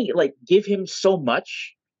can only like give him so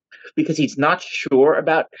much because he's not sure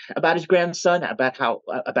about his grandson,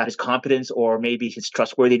 about his competence or maybe his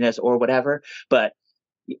trustworthiness or whatever. But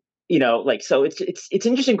so it's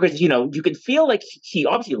interesting because you can feel like he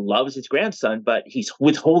obviously loves his grandson, but he's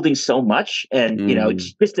withholding so much, and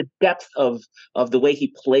it's just the depth of the way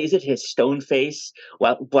he plays it, his stone face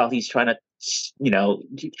while he's trying to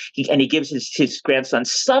he gives his grandson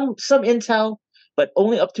some intel, but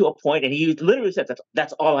only up to a point, and he literally says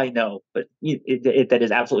that's all I know, but that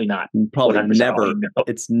is absolutely not probably never.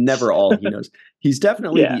 It's never all he knows. He's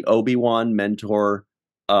definitely the Obi-Wan mentor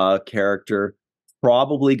character.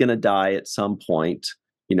 Probably going to die at some point.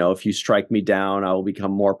 If you strike me down, I will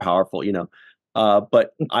become more powerful.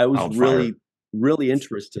 But I was really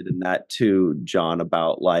interested in that too, John,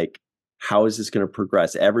 about like how is this going to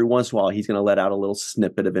progress? Every once in a while, he's going to let out a little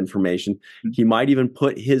snippet of information. He might even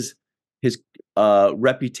put his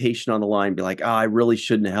reputation on the line, be like, oh, I really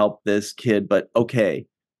shouldn't help this kid, but okay,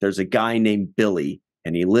 there's a guy named Billy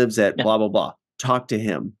and he lives at blah, blah, blah. Talk to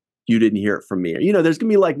him. You didn't hear it from me. You know, there's going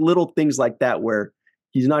to be like little things like that where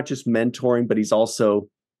he's not just mentoring, but he's also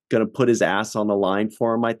going to put his ass on the line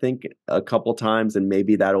for him, I think, a couple times, and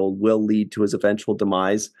maybe that will lead to his eventual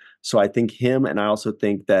demise. So I think him, and I also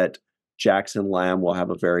think that Jackson Lamb will have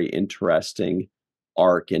a very interesting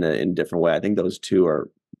arc in a different way. I think those two are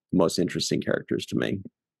most interesting characters to me.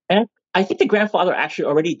 And I think the grandfather actually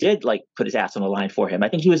already did like put his ass on the line for him. I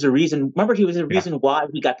think he was the reason. Remember, he was the reason why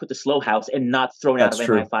he got put to Slow House and not thrown out of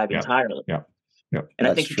MI5 entirely. Yeah. And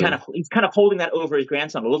I think he's kind of holding that over his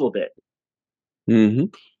grandson a little bit. Mm-hmm.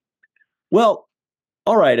 Well,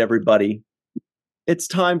 all right, everybody. It's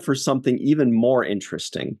time for something even more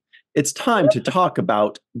interesting. It's time to talk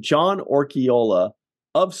about John Orquiola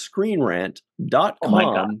of Screenrant.com. Oh my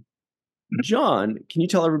God. John, can you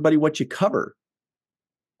tell everybody what you cover?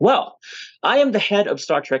 Well, I am the head of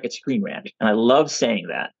Star Trek at Screenrant, and I love saying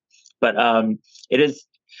that. But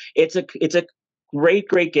it's a great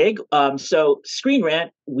gig. So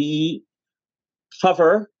Screenrant, we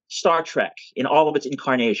cover Star Trek in all of its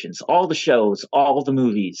incarnations, all the shows, all the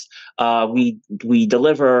movies. We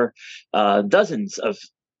deliver dozens of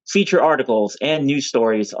feature articles and news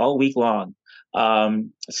stories all week long.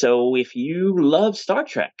 So if you love Star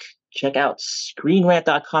Trek, check out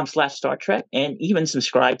screenrant.com/Star Trek and even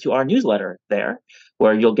subscribe to our newsletter there,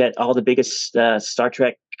 where you'll get all the biggest Star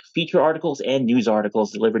Trek feature articles and news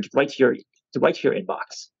articles delivered right to your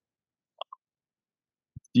inbox.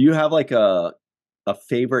 Do you have like a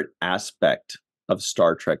favorite aspect of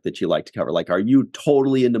Star Trek that you like to cover? Like, are you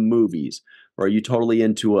totally into movies, or are you totally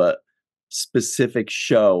into a specific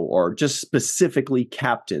show, or just specifically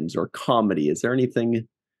captains or comedy? Is there anything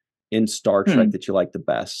in Star Trek that you like the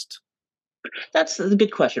best? That's a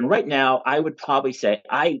good question. Right now, I would probably say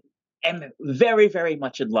I am very, very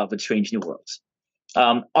much in love with Strange New Worlds.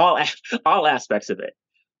 All aspects of it.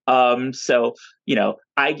 So, you know,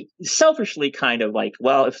 I selfishly kind of like,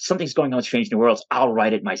 well, if something's going on with Strange New Worlds, I'll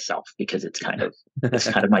write it myself because it's kind of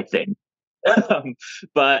my thing.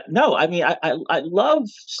 But no, I mean, I love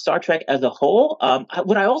Star Trek as a whole.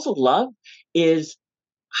 What I also love is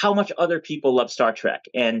how much other people love Star Trek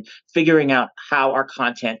and figuring out how our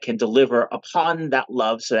content can deliver upon that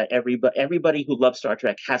love so that everybody who loves Star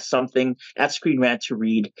Trek has something at Screen Rant to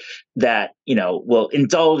read that, you know, will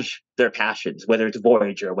indulge their passions, whether it's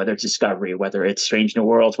Voyager, whether it's Discovery, whether it's Strange New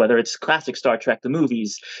Worlds, whether it's classic Star Trek, the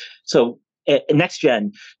movies. So Next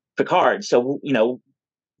Gen, Picard. So, you know,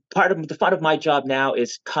 part of the fun of my job now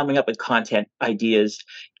is coming up with content ideas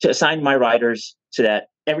to assign my writers so that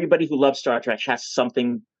everybody who loves Star Trek has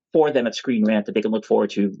something for them at Screen Rant that they can look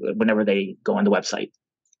forward to whenever they go on the website.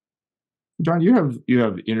 John, you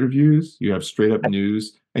have interviews, you have straight up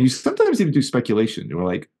news, and you sometimes even do speculation. You're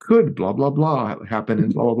like, could blah blah blah happen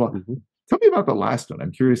and blah blah blah. Tell me about the last one.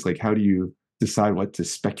 I'm curious, like, how do you decide what to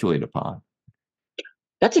speculate upon?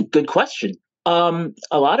 That's a good question. A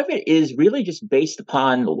lot of it is really just based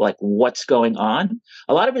upon like what's going on.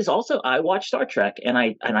 A lot of it is also I watch Star Trek and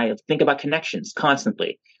I think about connections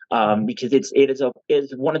constantly. Because it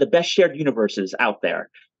is one of the best shared universes out there.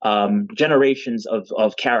 Generations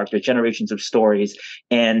of characters, generations of stories,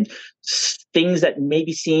 and things that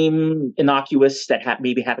maybe seem innocuous that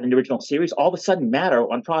maybe happened in the original series all of a sudden matter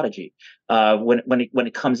on Prodigy when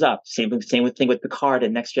it comes up. Same thing with Picard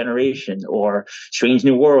and Next Generation, or Strange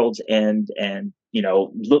New Worlds, and you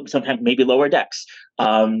know, sometimes maybe Lower Decks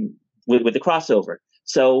with the crossover.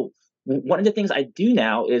 So one of the things I do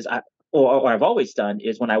now is or I've always done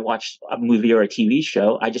is when I watch a movie or a TV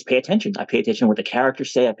show, I just pay attention. I pay attention to what the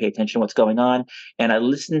characters say. I pay attention to what's going on, and I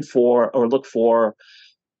listen for or look for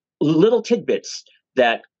little tidbits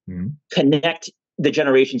that connect the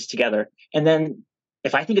generations together. And then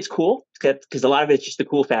if I think it's cool, because a lot of it's just the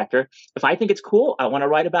cool factor, if I think it's cool, I want to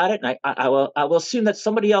write about it, and I will assume that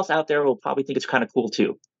somebody else out there will probably think it's kind of cool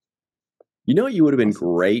too. You know, you would have been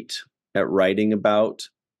great at writing about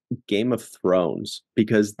Game of Thrones,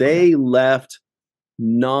 because they left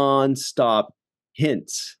nonstop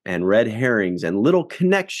hints and red herrings and little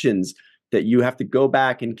connections that you have to go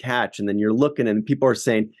back and catch. And then you're looking and people are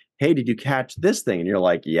saying, hey, did you catch this thing? And you're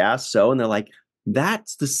like, yeah, so. And they're like,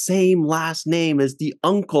 that's the same last name as the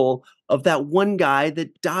uncle of that one guy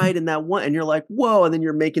that died in that one. And you're like, whoa. And then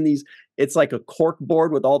you're making these, it's like a cork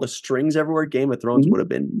board with all the strings everywhere. Game of Thrones would have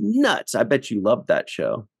been nuts. I bet you loved that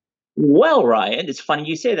show. Well, Ryan, it's funny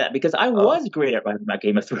you say that because I Oh, was great at writing about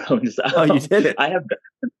Game of Thrones. oh, you did it. I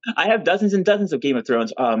have dozens and dozens of Game of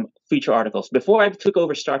Thrones feature articles. Before I took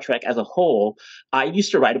over Star Trek as a whole, I used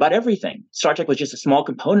to write about everything. Star Trek was just a small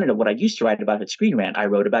component of what I used to write about at Screenrant. I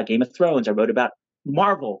wrote about Game of Thrones. I wrote about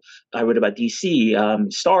Marvel. I wrote about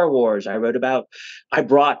DC, Star Wars. I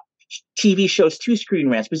brought TV shows to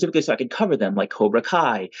Screenrant specifically so I could cover them, like Cobra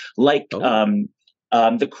Kai, like Oh,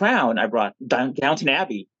 The Crown. I brought Downton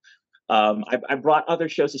Abbey. I brought other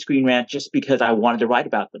shows to Screen Rant just because I wanted to write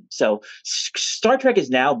about them. So Star Trek is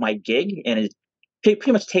now my gig, and it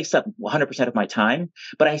pretty much takes up 100% of my time.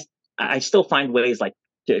 But I still find ways like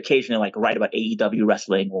to occasionally like write about AEW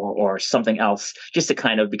wrestling or something else just to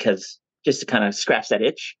kind of scratch that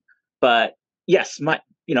itch. But yes, my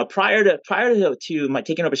prior to my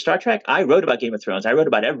taking over Star Trek, I wrote about Game of Thrones. I wrote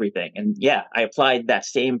about everything, and yeah, I applied that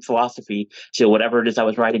same philosophy to whatever it is I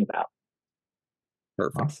was writing about.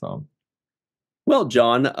 perfect. Awesome. Well,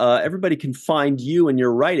 John, everybody can find you and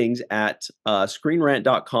your writings at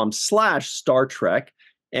screenrant.com/Star Trek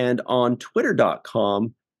and on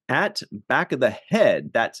twitter.com at Back of the Head.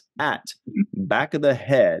 That's at Back of the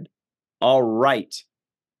Head. All right.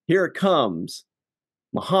 Here it comes.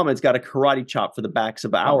 Muhammad's got a karate chop for the backs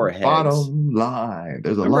of our heads. Bottom line.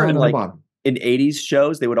 There's a Remember line in on like the bottom. in 80s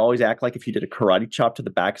shows, they would always act like if you did a karate chop to the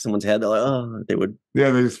back of someone's head, they're like, oh, they would. Yeah,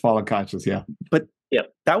 they just fall unconscious. Yeah. But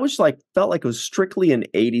that was felt like it was strictly an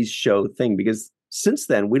 80s show thing because since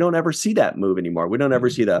then, we don't ever see that move anymore. We don't ever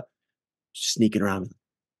see the sneaking around.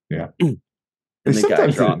 Yeah. And They the guy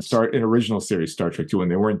sometimes didn't drops. start in original series Star Trek too when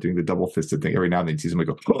they weren't doing the double fisted thing. Every now and then you see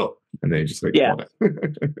somebody go, oh, and they just like, Yeah.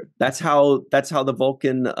 That's how the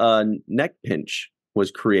Vulcan neck pinch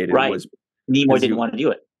was created. Right. Was Nimoy didn't want to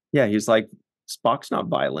do it. Yeah, he's like, Spock's not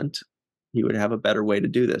violent. He would have a better way to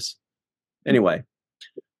do this. Anyway.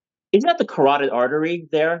 Isn't that the carotid artery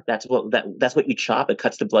there? That's what you chop. It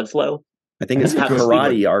cuts the blood flow. I think it's the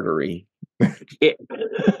karate artery.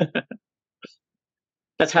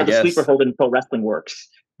 That's how the sleeper hold in pro wrestling works.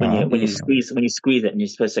 When you squeeze it, and you're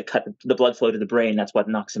supposed to cut the blood flow to the brain. That's what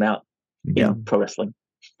knocks him out in pro wrestling.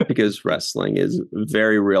 Because wrestling is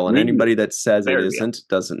very real, and anybody that says it isn't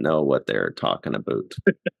doesn't know what they're talking about.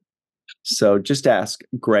 So just ask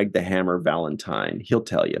Greg the Hammer Valentine. He'll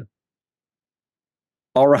tell you.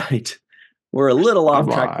 All right. We're a little off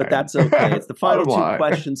track, but that's okay. It's the final two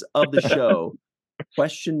questions of the show.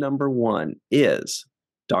 Question number 1 is,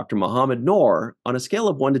 Dr. Muhammad Noor, on a scale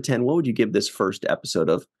of 1 to 10, what would you give this first episode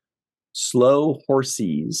of Slow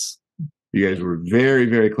Horses? You guys were very,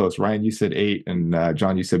 very close. Ryan, you said 8, and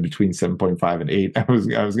John, you said between 7.5 and 8. I was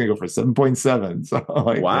going to go for 7.7. So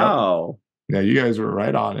wow. Yep. Yeah, you guys were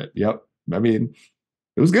right on it. Yep. I mean,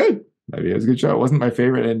 it was good. I mean, it was a good show. It wasn't my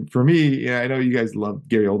favorite. And for me, I know you guys love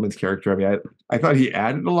Gary Oldman's character. I mean, I thought he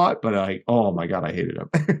added a lot, but oh my God, I hated him.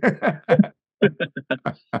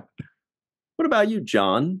 What about you,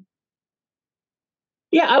 John?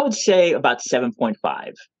 Yeah, I would say about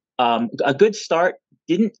 7.5. A good start.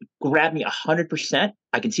 Didn't grab me 100%.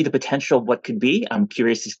 I can see the potential of what could be. I'm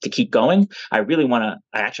curious to keep going. I really want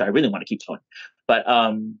to keep going. But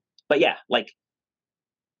yeah, like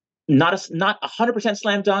not 100%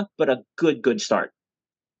 slam dunk, but a good start.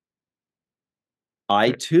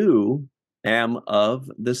 I too am of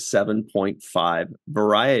the 7.5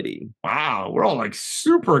 variety. Wow, we're all like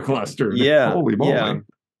super clustered. Yeah. Holy moly. Yeah.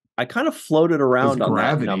 I kind of floated around on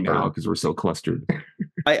that number now because we're so clustered.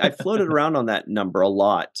 I floated around on that number a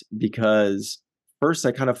lot because first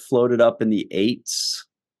I kind of floated up in the 8s,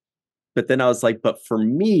 but then I was like, but for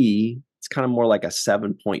me, it's kind of more like a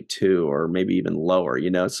 7.2 or maybe even lower,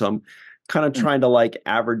 So I'm kind of trying to like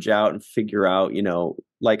average out and figure out,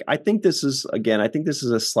 like I think this is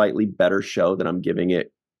a slightly better show than I'm giving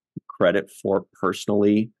it credit for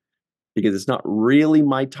personally, because it's not really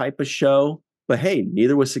my type of show. But hey,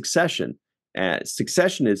 neither was Succession. And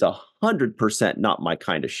Succession is 100% not my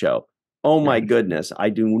kind of show. Oh my goodness, I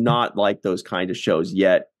do not like those kind of shows.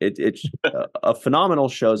 Yet it's a phenomenal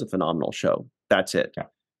show is a phenomenal show. That's it. Yeah.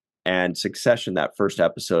 And Succession, that first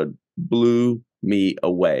episode, blew me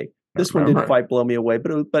away. This one didn't quite blow me away,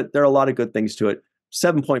 but there are a lot of good things to it.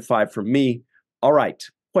 7.5 from me. All right.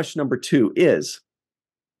 Question number 2 is,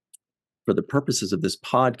 for the purposes of this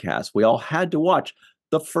podcast, we all had to watch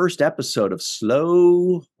the first episode of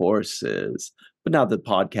Slow Horses. But now the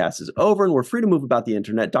podcast is over and we're free to move about the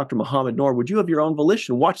internet. Dr. Muhammad Noor, would you of your own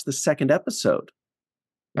volition watch the second episode?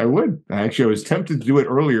 I would. Actually, I was tempted to do it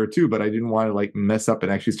earlier too, but I didn't want to like mess up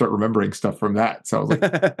and actually start remembering stuff from that. So I was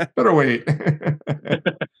like, better wait.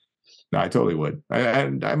 No, I totally would.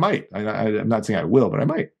 And I might. I'm not saying I will, but I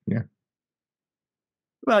might. Yeah.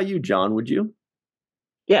 What about you, John? Would you?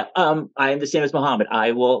 Yeah, I am the same as Muhammad.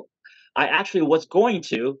 I actually was going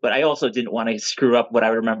to, but I also didn't want to screw up what I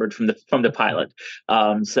remembered from the pilot.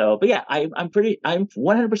 But yeah, I'm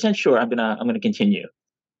 100% sure I'm gonna continue.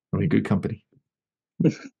 I mean, good company.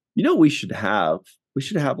 We should have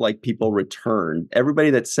like people return. Everybody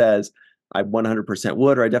that says I 100%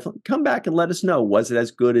 would, or I definitely, come back and let us know. Was it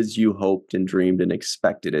as good as you hoped and dreamed and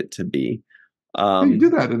expected it to be? You do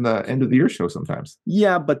that in the end of the year show sometimes.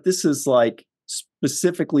 Yeah, but this is like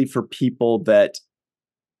specifically for people that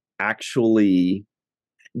actually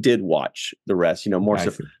did watch the rest, more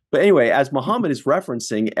so. But anyway, as Muhammad is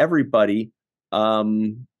referencing, everybody,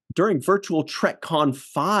 during virtual TrekCon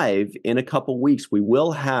 5 in a couple weeks, we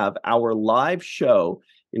will have our live show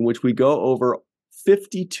in which we go over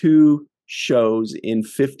 52 shows in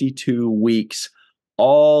 52 weeks,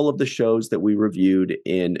 all of the shows that we reviewed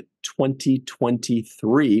in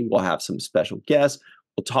 2023. We'll have some special guests.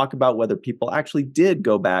 We'll talk about whether people actually did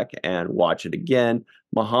go back and watch it again.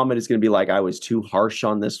 Muhammad is going to be like, I was too harsh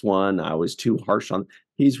on this one. I was too harsh on.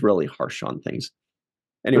 He's really harsh on things.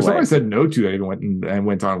 Anyway, something I said no to. I even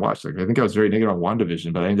went on and watched. Like, I think I was very negative on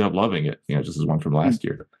WandaVision, but I ended up loving it. Just as one from last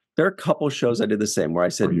year. There are a couple of shows I did the same where I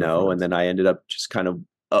said no, and then I ended up just kind of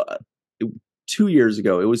 2 years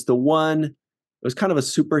ago. It was the one. It was kind of a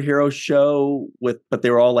superhero show but they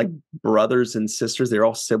were all like brothers and sisters. They were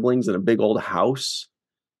all siblings in a big old house,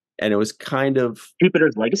 and it was kind of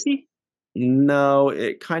Jupiter's Legacy. No,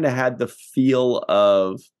 it kind of had the feel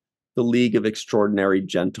of the League of Extraordinary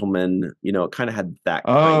Gentlemen. It kind of had that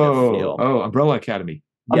kind of feel. Oh, Umbrella Academy.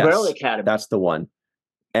 Yes, Umbrella Academy. That's the one.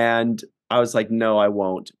 And I was like, no, I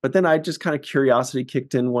won't. But then I just kind of curiosity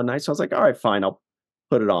kicked in one night. So I was like, all right, fine, I'll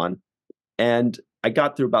put it on. And I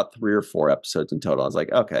got through about 3 or 4 episodes in total. I was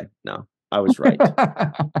like, okay, no, I was right.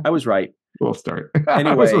 I was right. We'll start.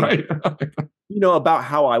 Anyway, I was right. About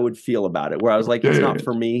how I would feel about it, where I was like, it's not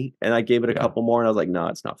for me. And I gave it a couple more and I was like, no,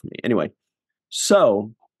 it's not for me. Anyway,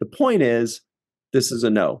 so the point is, this is a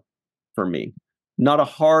no for me. Not a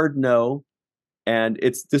hard no. And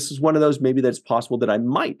this is one of those maybe that's possible that I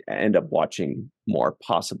might end up watching more,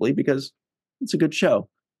 possibly, because it's a good show.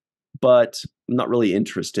 But I'm not really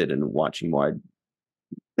interested in watching more.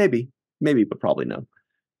 Maybe, but probably no.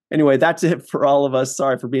 Anyway, that's it for all of us.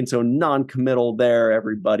 Sorry for being so non-committal there,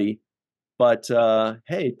 everybody. But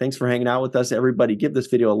hey, thanks for hanging out with us. Everybody, give this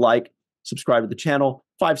video a like, subscribe to the channel,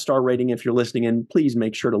 5-star rating if you're listening, and please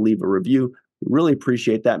make sure to leave a review. We really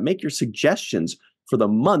appreciate that. Make your suggestions for the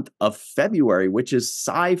month of February, which is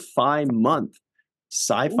Sci-Fi Month.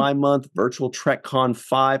 Sci-Fi Month, Virtual TrekCon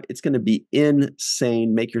 5. It's going to be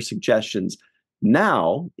insane. Make your suggestions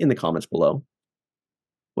now in the comments below.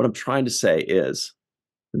 What I'm trying to say is,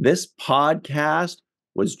 this podcast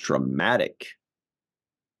was dramatic.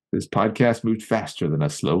 This podcast moved faster than a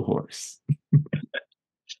slow horse.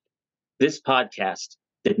 This podcast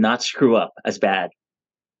did not screw up as bad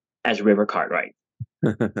as River Cartwright.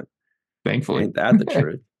 Thankfully. Ain't that the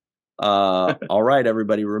truth? All right,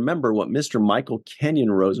 everybody. Remember what Mr. Michael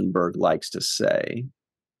Kenyon Rosenberg likes to say.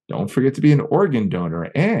 Don't forget to be an organ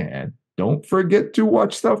donor, and don't forget to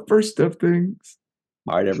watch the first of things.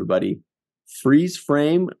 All right, everybody. Freeze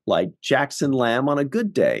frame like Jackson Lamb on a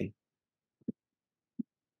good day.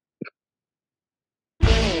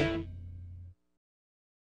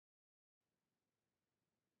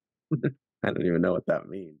 I don't even know what that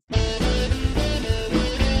means.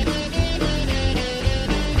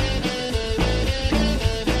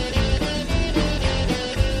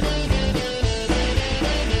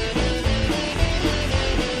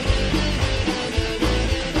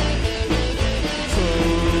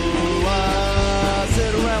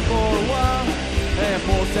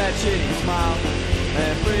 That shitty smile.